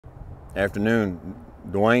afternoon,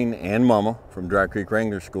 Dwayne and Mama from Dry Creek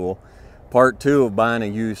Wrangler School, part 2 of buying a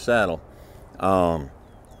used saddle.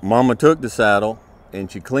 Mama took the saddle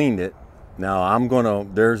and she cleaned it. Now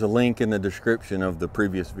there's a link in the description of the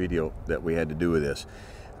previous video that we had to do with this.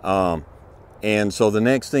 And so the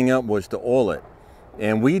next thing up was to oil it.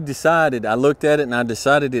 And we decided, I looked at it and I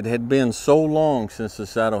decided it had been so long since the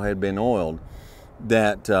saddle had been oiled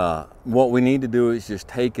that what we need to do is just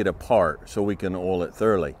take it apart so we can oil it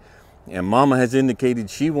thoroughly. And Mama has indicated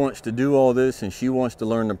she wants to do all this and she wants to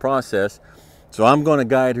learn the process. So I'm going to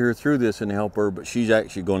guide her through this and help her, but she's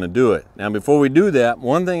actually going to do it. Now, before we do that,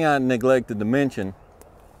 one thing I neglected to mention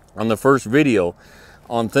on the first video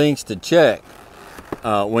on things to check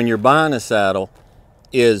when you're buying a saddle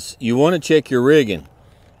is you want to check your rigging.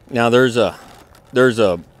 Now, there's a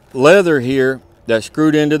leather here that's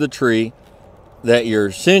screwed into the tree that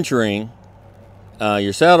your cinch ring,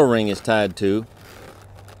 your saddle ring is tied to.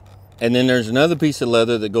 And then there's another piece of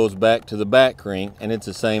leather that goes back to the back ring, and it's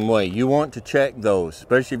the same way. You want to check those,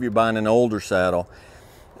 especially if you're buying an older saddle.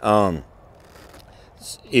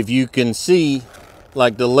 If you can see,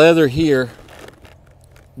 like the leather here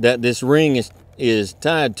that this ring is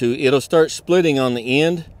tied to, it'll start splitting on the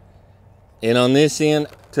end, and on this end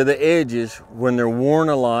to the edges, when they're worn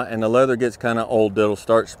a lot and the leather gets kind of old, it'll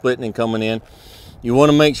start splitting and coming in. You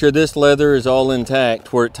want to make sure this leather is all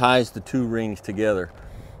intact where it ties the two rings together.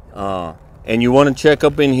 And you want to check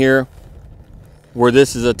up in here where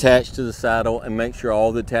this is attached to the saddle and make sure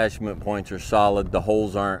all the attachment points are solid. The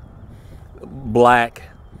holes aren't black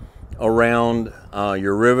around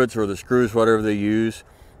your rivets or the screws, whatever they use,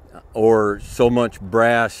 or so much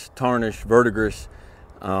brass, tarnish, verdigris.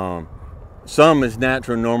 Some is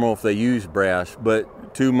natural and normal if they use brass,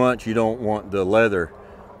 but too much, you don't want the leather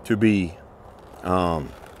to be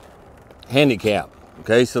handicapped.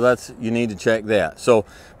 Okay, so you need to check that. So,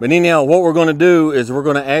 but anyhow, what we're going to do is we're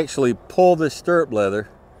going to actually pull this stirrup leather,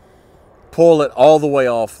 pull it all the way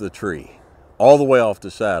off the tree, all the way off the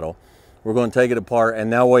saddle. We're going to take it apart,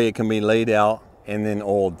 and that way it can be laid out and then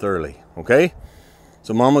oiled thoroughly. Okay,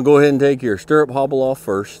 so Mama, go ahead and take your stirrup hobble off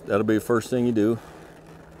first. That'll be the first thing you do.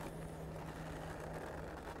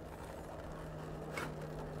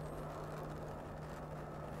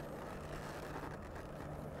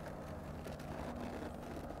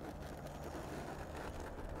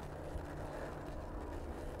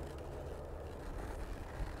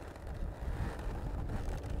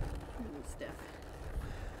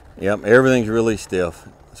 Yep, everything's really stiff.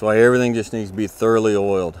 That's why everything just needs to be thoroughly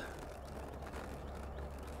oiled.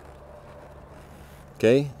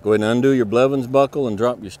 Okay, go ahead and undo your Blevins buckle and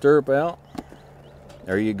drop your stirrup out.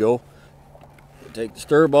 There you go. Take the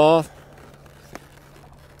stirrup off.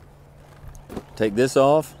 Take this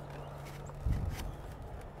off.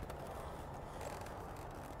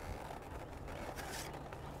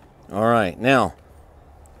 All right, now,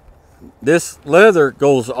 this leather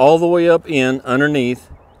goes all the way up in underneath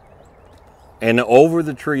and over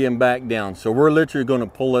the tree and back down. So we're literally going to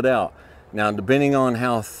pull it out. Now, depending on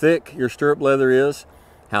how thick your stirrup leather is,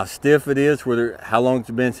 how stiff it is, how long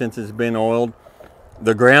it's been since it's been oiled,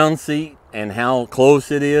 the ground seat and how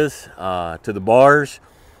close it is to the bars.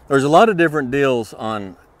 There's a lot of different deals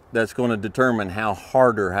on that's going to determine how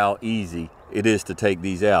hard or how easy it is to take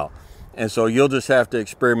these out. And so you'll just have to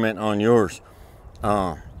experiment on yours.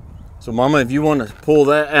 So Mama, if you want to pull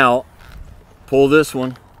that out, pull this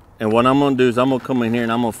one. And what I'm going to do is I'm going to come in here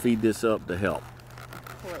and I'm going to feed this up to help.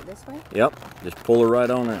 Pull it this way? Yep, just pull it right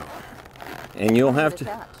on out. And you'll have to...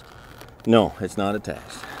 Attached? No, it's not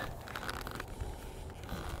attached.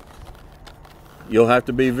 You'll have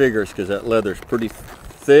to be vigorous because that leather's pretty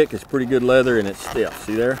thick. It's pretty good leather and it's stiff.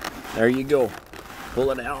 See there? There you go.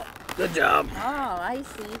 Pull it out. Good job. Oh, I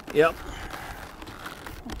see. Yep.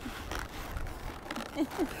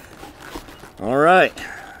 All right.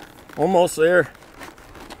 Almost there.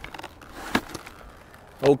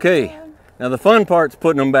 Okay, now the fun part's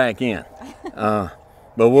putting them back in,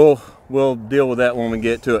 but we'll deal with that when we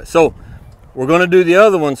get to it. So we're going to do the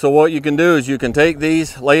other one. So what you can do is you can take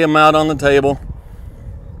these, lay them out on the table,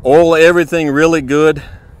 oil everything really good,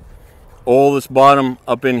 oil this bottom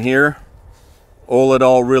up in here, oil it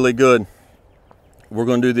all really good. We're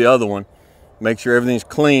going to do the other one, make sure everything's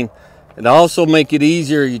clean. And also make it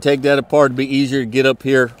easier, you take that apart, it'd be easier to get up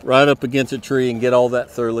here right up against a tree and get all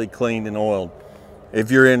that thoroughly cleaned and oiled, if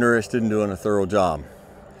you're interested in doing a thorough job.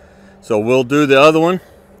 So we'll do the other one.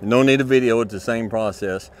 No need a video, it's the same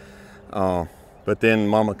process. But then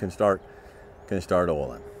Mama can start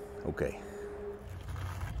oiling. Okay.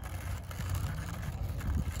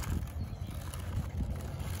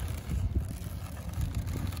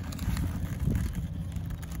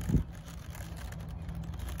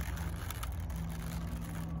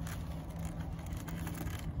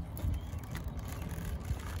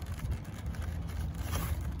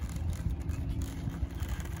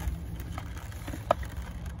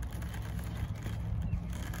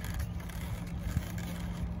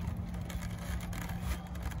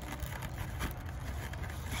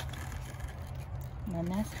 on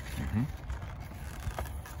this. Mm-hmm.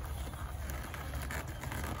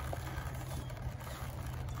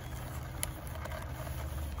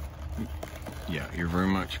 Yeah, you're very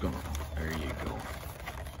much gonna, there you go.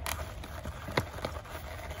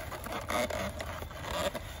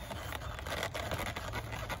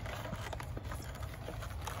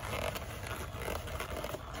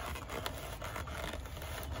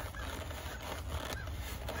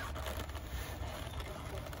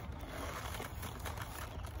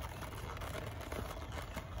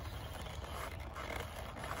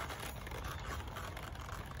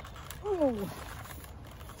 Oh.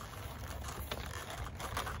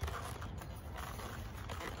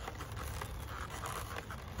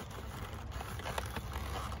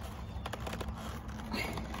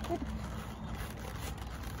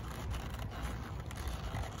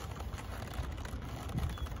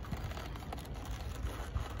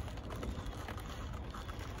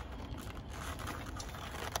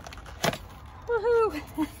 Woohoo!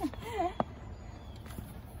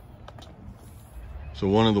 So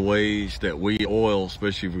one of the ways that we oil,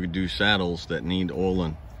 especially if we do saddles that need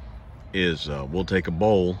oiling, is we'll take a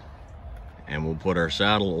bowl and we'll put our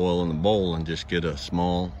saddle oil in the bowl and just get a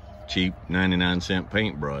small, cheap 99-cent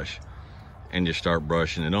paintbrush and just start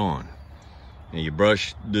brushing it on. And you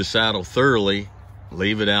brush the saddle thoroughly,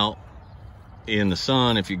 leave it out in the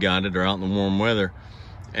sun if you got it, or out in the warm weather,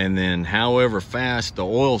 and then however fast the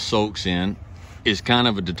oil soaks in is kind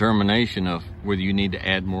of a determination of whether you need to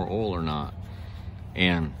add more oil or not.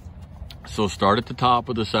 And so start at the top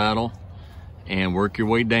of the saddle and work your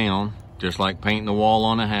way down, just like painting the wall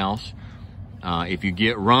on a house. If you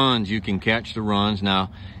get runs, you can catch the runs. Now,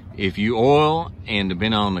 if you oil, and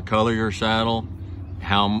depending on the color of your saddle,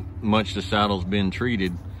 how much the saddle's been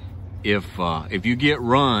treated, if you get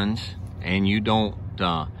runs and you don't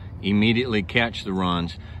immediately catch the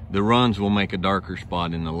runs will make a darker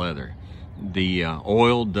spot in the leather. The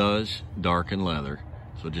oil does darken leather,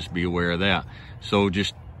 so just be aware of that. So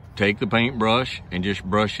just take the paintbrush and just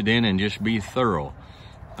brush it in and just be thorough.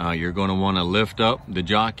 You're going to want to lift up the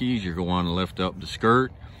jockeys, you're going to want to lift up the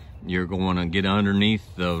skirt, you're going to get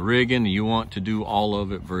underneath the rigging. You want to do all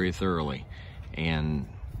of it very thoroughly. And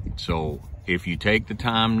so if you take the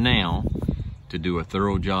time now to do a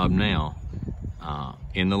thorough job now,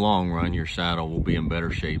 in the long run, your saddle will be in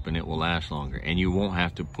better shape and it will last longer. And you won't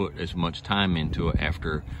have to put as much time into it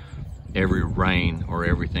after every rain or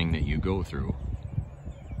everything that you go through.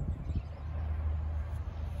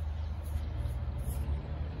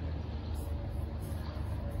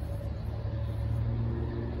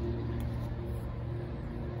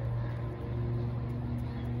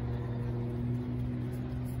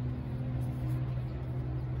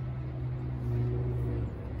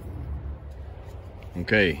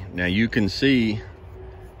 Okay, now you can see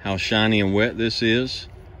how shiny and wet this is.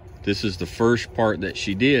 This is the first part that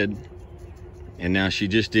she did, and now she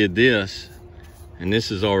just did this, and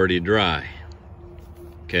this is already dry.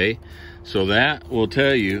 Okay, so that will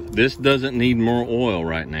tell you this doesn't need more oil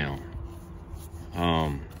right now.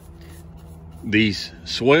 These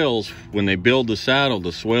swells, when they build the saddle,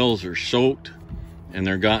 the swells are soaked and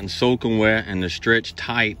they're gotten soaking wet and they're stretched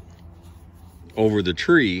tight over the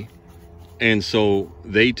tree. And so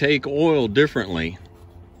they take oil differently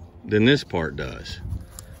than this part does.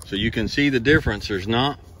 So you can see the difference. There's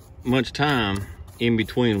not much time in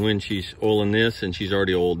between when she's oiling this and she's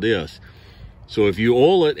already oiled this. So if you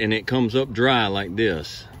oil it and it comes up dry like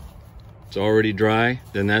this, it's already dry,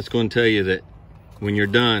 then that's going to tell you that when you're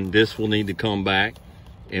done, this will need to come back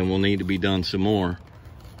and will need to be done some more.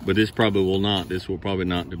 But this probably will not. This will probably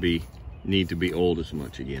not need to be oiled as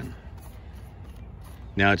much again.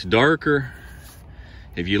 Now it's darker.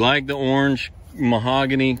 If you like the orange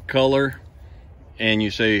mahogany color and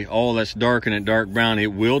you say, oh, let's darken it dark brown, it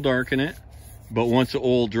will darken it. But once the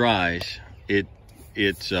oil dries,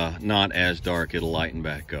 it's not as dark. It'll lighten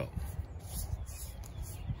back up.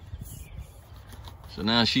 So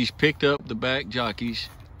now she's picked up the back jockeys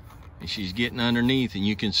and she's getting underneath, and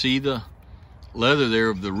you can see the leather there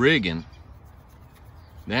of the rigging.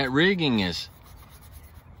 That rigging is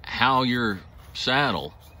how your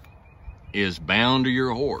saddle is bound to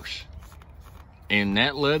your horse, and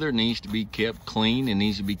that leather needs to be kept clean, it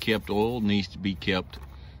needs to be kept oiled, needs to be kept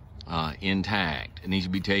intact, it needs to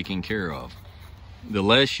be taken care of. The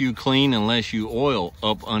less you clean and less you oil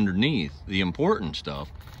up underneath the important stuff,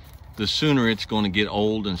 the sooner it's going to get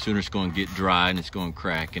old and sooner it's going to get dry and it's going to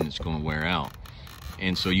crack and it's going to wear out.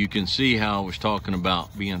 And so you can see how I was talking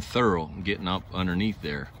about being thorough and getting up underneath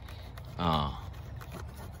there.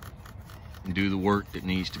 And do the work that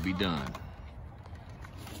needs to be done.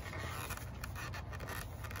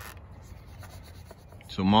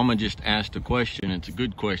 So Mama just asked a question. It's a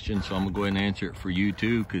good question, so I'm gonna go ahead and answer it for you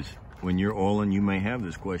too, because when you're oiling, you may have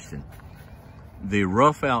this question. The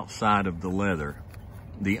rough outside of the leather,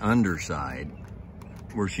 the underside,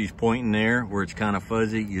 where she's pointing there, where it's kind of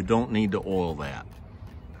fuzzy, you don't need to oil that.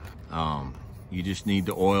 You just need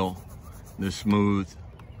to oil the smooth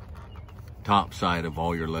top side of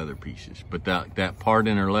all your leather pieces. But that part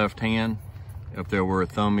in her left hand, up there where her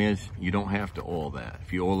thumb is, you don't have to oil that.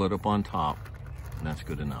 If you oil it up on top, that's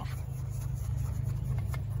good enough.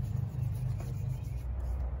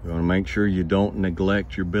 You want to make sure you don't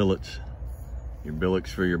neglect your billets. Your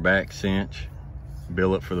billets for your back cinch,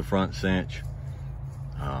 billet for the front cinch.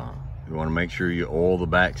 You want to make sure you oil the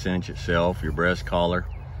back cinch itself, your breast collar.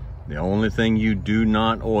 The only thing you do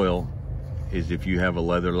not oil is if you have a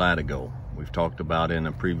leather latigo. We've talked about in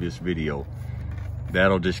a previous video.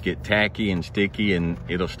 That'll just get tacky and sticky, and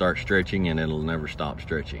it'll start stretching and it'll never stop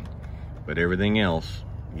stretching. But everything else,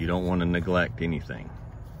 you don't want to neglect anything.